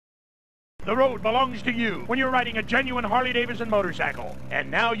The road belongs to you when you're riding a genuine Harley-Davidson motorcycle.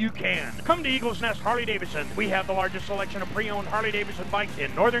 And now you can. Come to Eagles Nest Harley-Davidson. We have the largest selection of pre-owned Harley-Davidson bikes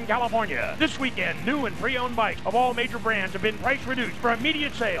in Northern California. This weekend, new and pre-owned bikes of all major brands have been price reduced for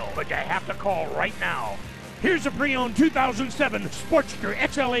immediate sale. But you have to call right now. Here's a pre-owned 2007 Sportster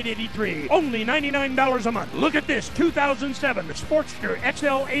XL 883, only $99 a month. Look at this 2007 Sportster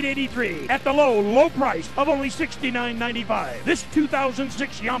XL 883 at the low price of only $69.95. This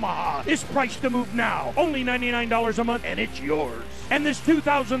 2006 Yamaha is priced to move now, only $99 a month, and it's yours. And this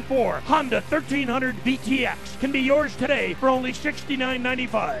 2004 Honda 1300 VTX can be yours today for only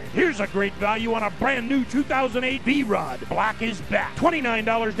 $69.95. Here's a great value on a brand new 2008 V-Rod. Black is back.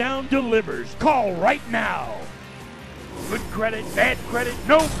 $29 down, delivers. Call right now. Good credit, bad credit,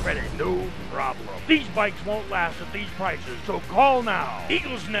 no problem. These bikes won't last at these prices, so call now.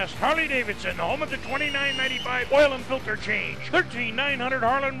 Eagles Nest Harley-Davidson, home of the $29.95 oil and filter change. 13900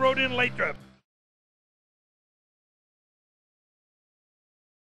 Harlan Road in Lathrop.